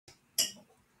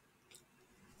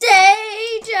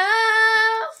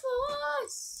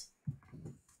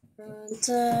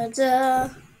Da, da.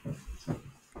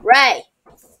 Ray,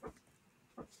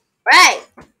 Ray,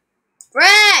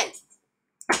 Ray,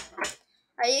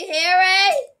 are you here,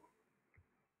 Ray?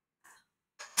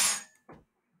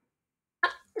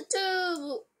 The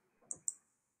tube.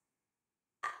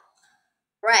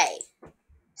 Ray,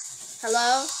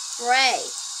 hello, Ray,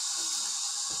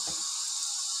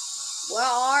 where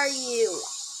are you?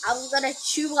 I'm gonna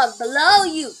chew and blow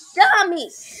you,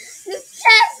 dummy! You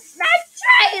just a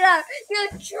traitor! You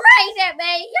traitor,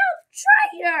 man! You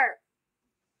traitor!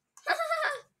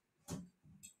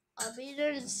 I'll be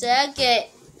there in a second.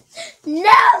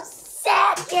 No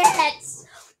seconds!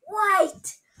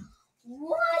 Wait!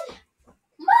 One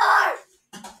more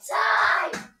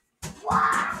time!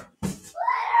 One!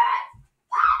 Leonard!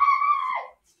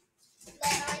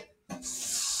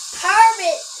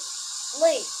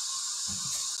 Permanently!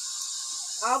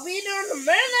 I'll be there in a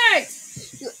minute!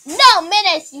 No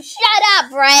minutes! You shut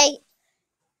up, Ray!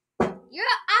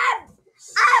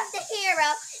 I'm the hero,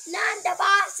 not the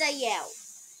boss of you!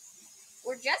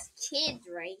 We're just kids,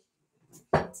 Ray.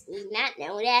 Do you not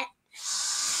know that?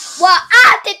 Well,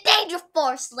 I'm the Danger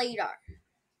Force leader!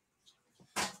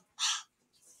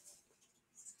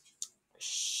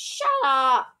 Shut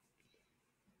up!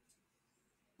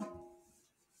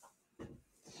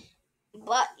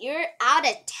 But you're out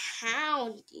of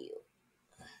town, you.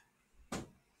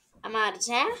 I'm out of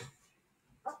town?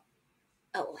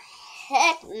 Oh,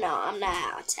 heck no, I'm not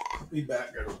out of town. Be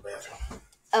back, go to the bathroom.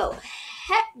 Oh,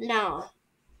 heck no.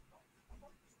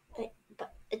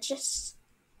 But it just...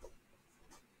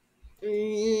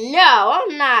 No,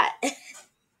 I'm not.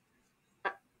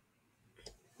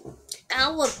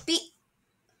 I would be...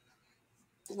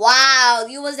 Wow,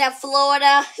 you was at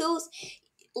Florida?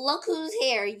 Look who's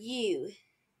here, you.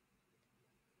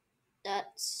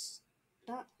 That's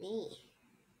not me.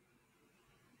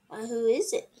 Well, who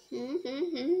is it?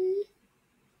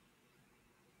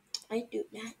 I do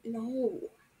not know.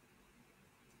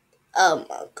 Oh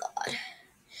my god.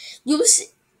 You see,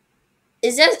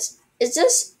 is this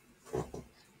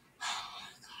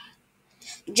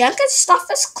Junken's stuff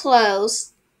is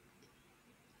closed,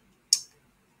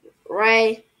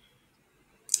 right?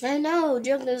 I know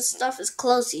Junken's stuff is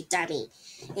closed, you dummy.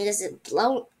 It isn't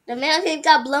blown. The man cave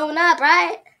got blown up,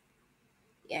 right?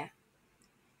 Yeah.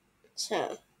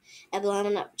 So I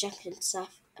blown up Junken's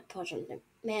stuff. I put on the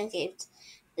man cave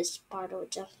is part of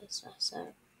Junken's stuff,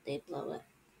 so they blow it.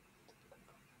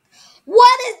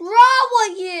 What is wrong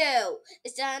with you?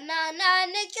 It's a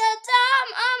nickel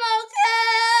time. I'm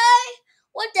okay.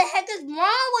 What the heck is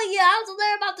wrong with you? I was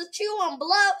there about to chew and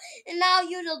blow, and now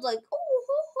you're just like, ooh,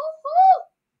 hoo, hoo, hoo.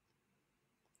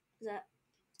 Is that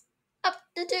up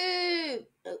the tube?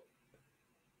 Oh.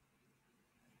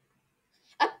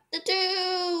 Up the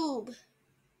tube.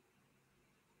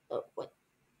 Oh, what?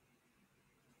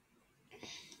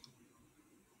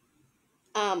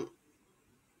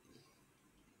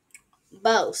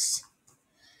 Both.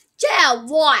 Yeah,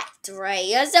 what,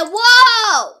 Ray? I said,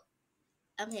 whoa!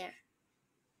 I'm here.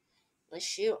 Let's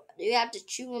shoot. Do you have to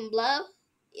chew and blow?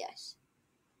 Yes.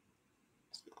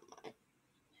 That's not mine.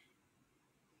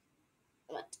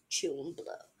 I'm about to chew and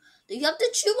blow. Do you have to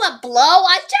chew and blow?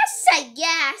 I just said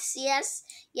yes. Yes.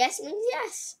 Yes means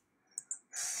yes.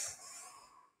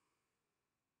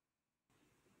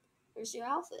 Where's your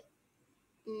outfit?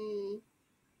 Mm.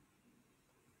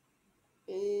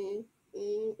 Mm.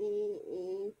 Mm. Mm.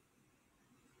 Mm.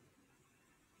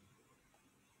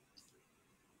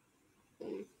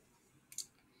 Mm.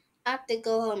 I have to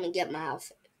go home and get my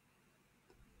outfit.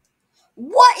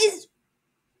 What is...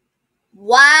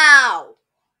 Wow.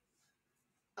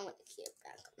 I'm going to get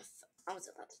back on the phone. I was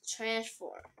about to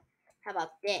transform. How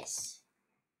about this?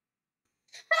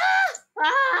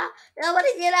 Nobody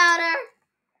get out of her.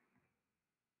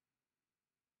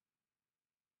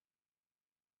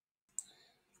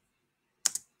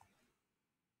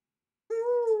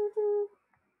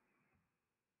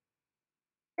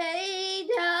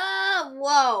 Data.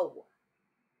 Whoa.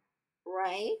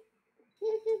 Right?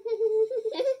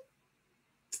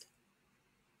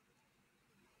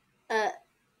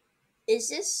 Is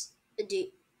this...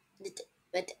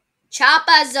 But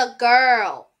Choppa's a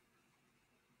girl.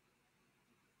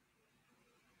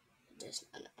 Just,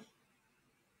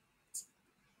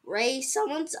 Ray,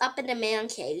 someone's up in the man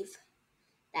cave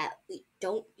that we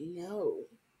don't know.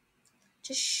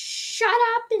 Just shut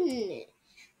up and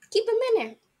keep him in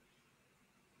there.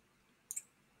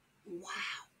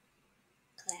 Wow.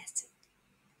 Classic.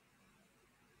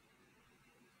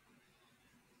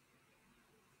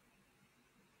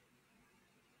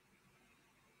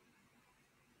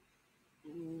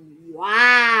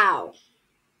 Wow.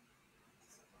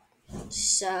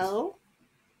 So,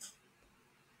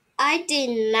 I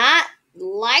did not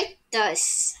like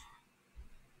this.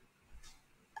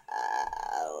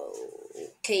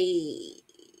 Okay,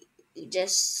 you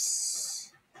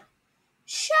just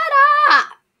shut up.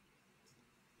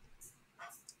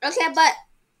 Okay, but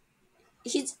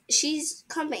she's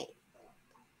coming.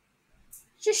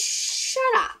 Just shut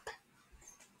up.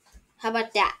 How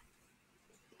about that?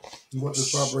 You want the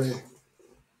strawberry?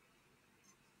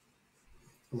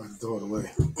 I'm going to throw it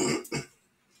away.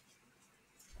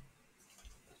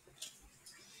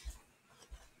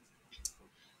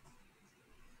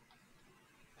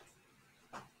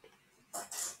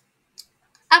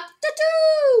 Up the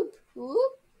tube.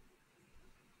 Whoop.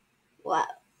 What?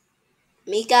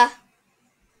 Mika?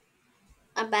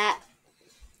 I'm back.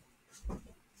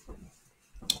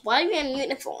 Why are you in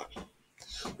uniform?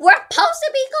 We're supposed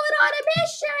to be going on a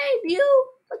mission. You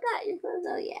forgot your clothes.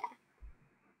 Oh yeah.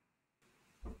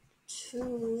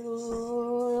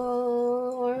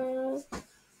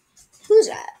 Who's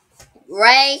that?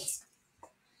 Ray.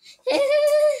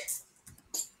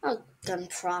 I'm gonna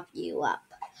prop you up.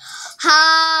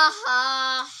 Ha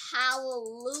ha,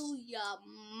 hallelujah,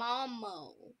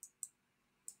 mama.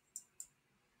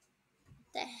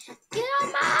 The heck? Get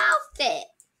on my outfit.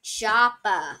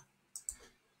 Chopper.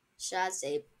 Should I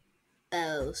say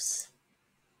both?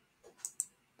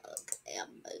 Okay,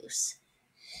 I'm both.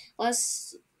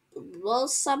 Let's roll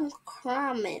some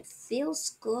crumb. It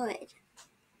feels good.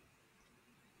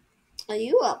 Are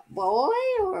you a boy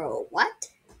or what?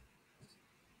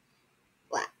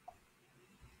 What?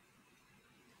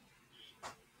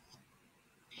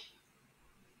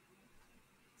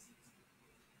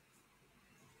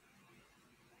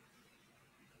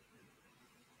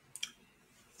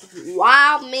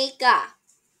 Wow, Mika.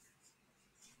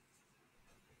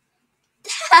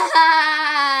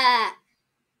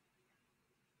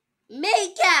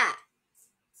 Mika.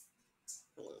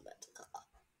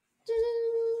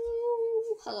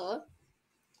 Hello.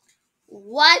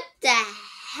 What the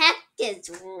heck is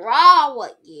wrong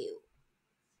with you?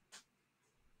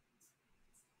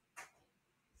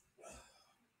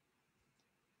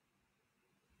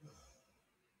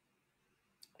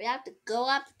 We have to go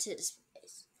up to this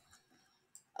place.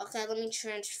 Okay, let me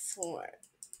transform.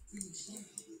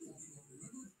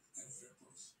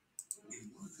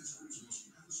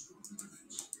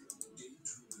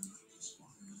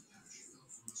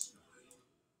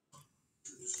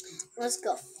 Let's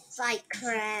go fight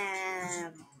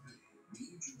crab.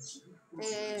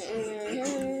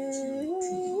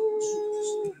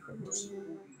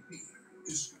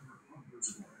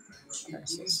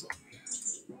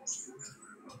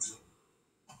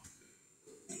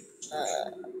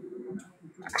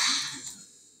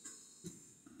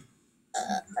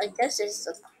 I guess it's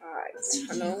the car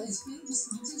tunnel.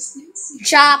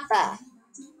 Chopper!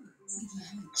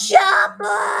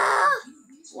 Chopper!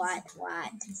 What?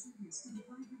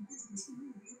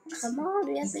 Come on,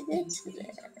 we have to get to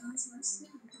there.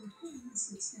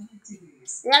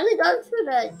 We have to go to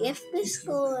the gifted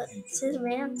school to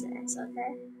Mantis,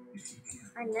 okay?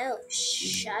 I know.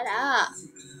 Shut up.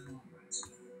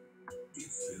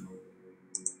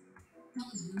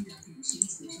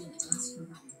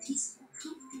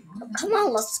 Come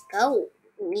on, let's go,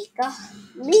 Mika.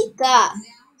 Mika!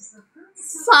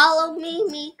 Follow me,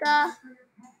 Mika.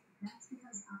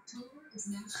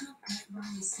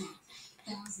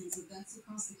 Thousands of vets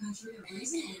across the country are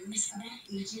raising awareness about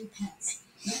aging pets.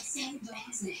 Vets say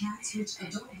dogs and cats reach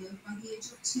adulthood by the age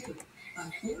of 2. By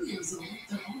 4 years old,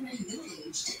 they're already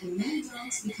middle-aged, and many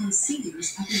dogs become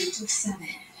seniors at the age of 7.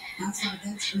 That's why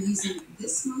vets are using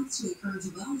this month to encourage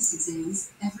wellness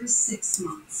exams every 6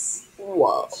 months.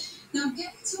 Whoa. Now,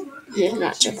 getting to work on You're public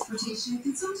not transportation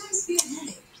can sometimes be a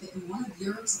headache, but in one of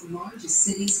Europe's largest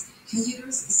cities,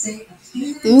 commuters say a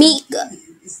few Mika,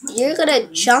 you're gonna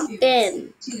jump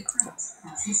in.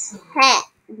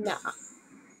 Heck no.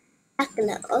 Heck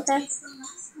no, okay. It's the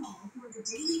last call for the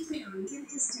daily ferry in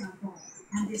Istanbul,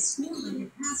 and this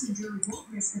 4-legged passenger won't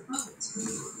miss the boat.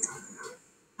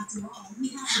 After all, we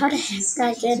have How the heck did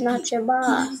I get nacho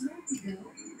bar?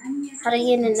 How do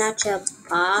you get a nacho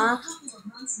bar?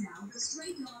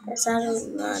 Because I do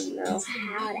not know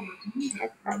how the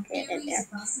heck I get in there.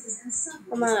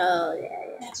 Come on, oh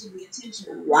yeah.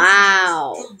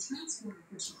 Wow.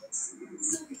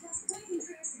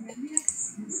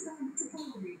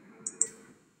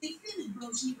 They fitted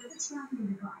Boji with a tracking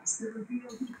device that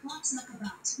revealed he clocks up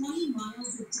about 20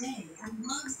 miles a day and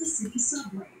loves the city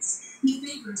subways. He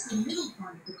favors the middle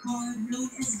part of the car, known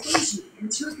as Boji in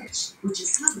Turkish, which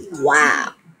is how he got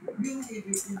Wow.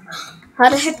 How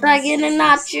the heck did I get a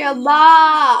nacho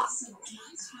bar? So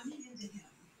nice running into him.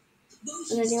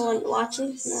 Is anyone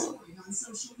watching? No. On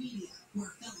social media, where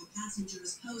fellow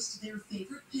passengers post their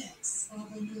favorite pics.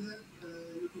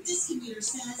 This commuter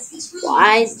says it's really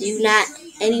Why nice to do see not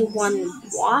stray anyone animals in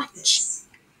watch?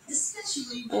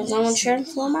 especially Is when someone trying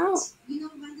to film out? you know,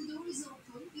 when the door is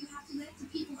open, you have to let the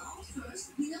people out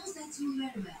first. He knows that's who you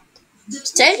read about.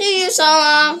 It's taking you so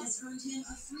long. Has earned him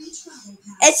a free travel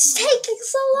pass It's to taking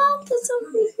so long for a some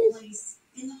permanent reason. place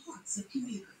in the hearts of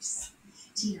commuters.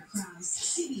 Tina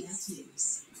Krause, CBS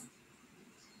News.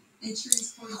 And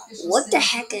transport officials What the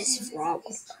say heck is Johnson wrong?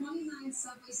 visits 29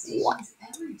 subway stations What?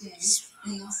 every day,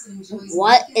 and he also enjoys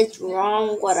What weekend is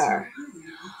wrong with her?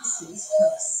 island off the city's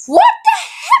coast. What the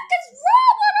heck is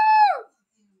wrong with her?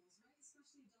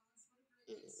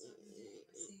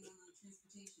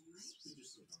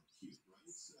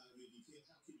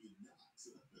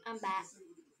 I'm back.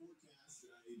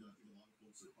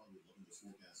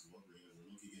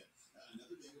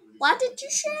 Why did you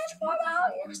share it for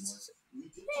out?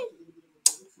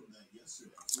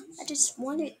 I just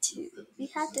wanted to. We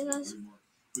had to go.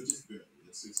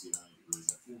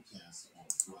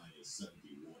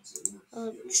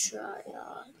 Oh, try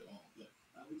on.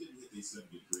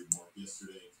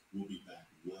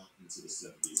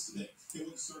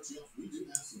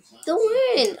 The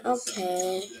wind.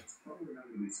 Okay.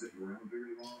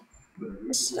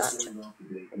 It's not.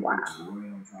 Wow.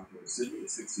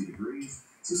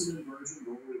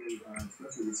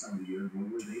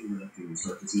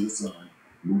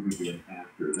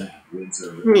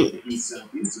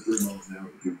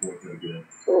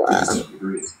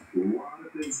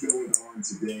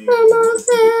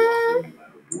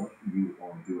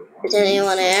 Is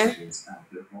anyone there?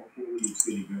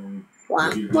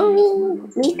 Wow.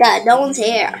 Mika, no one's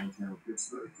here.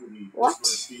 What?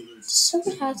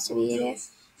 Someone has to be there.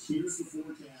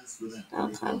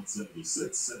 Okay.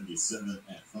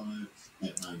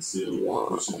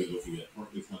 Wow.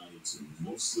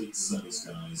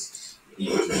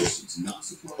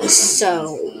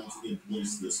 So,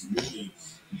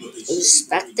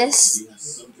 respect this.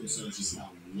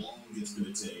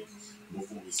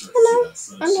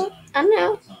 I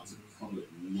know.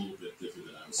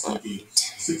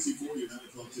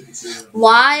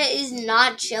 Why is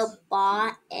not your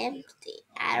bar empty?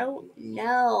 I don't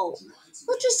know.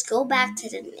 We'll just go back to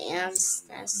the dance.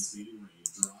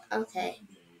 Okay.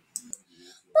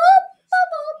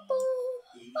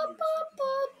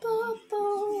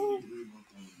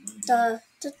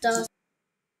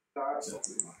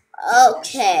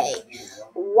 Okay.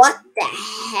 What the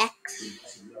heck?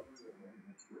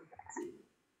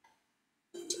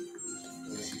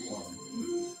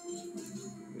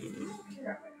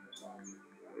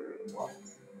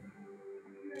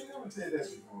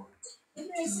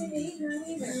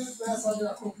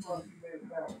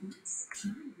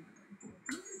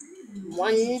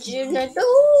 One gonna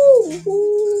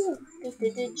do.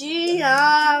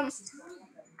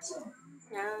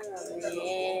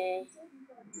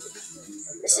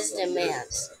 This is the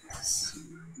man's.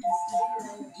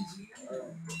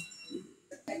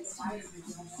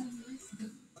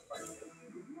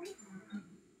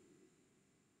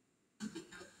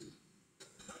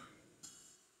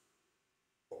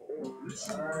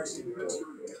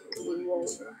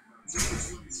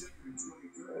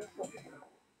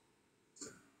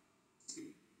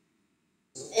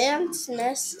 Ants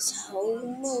nest is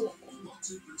home.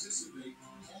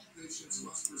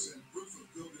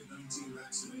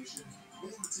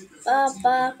 Ba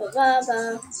ba ba ba ba.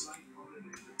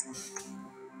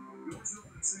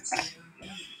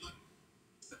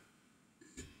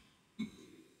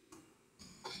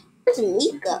 It's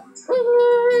Mika.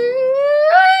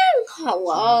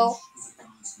 Hello.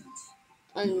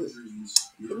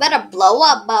 You better blow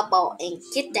up, Bubble, and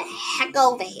get the heck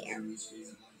over here.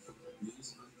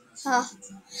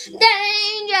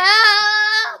 Danger!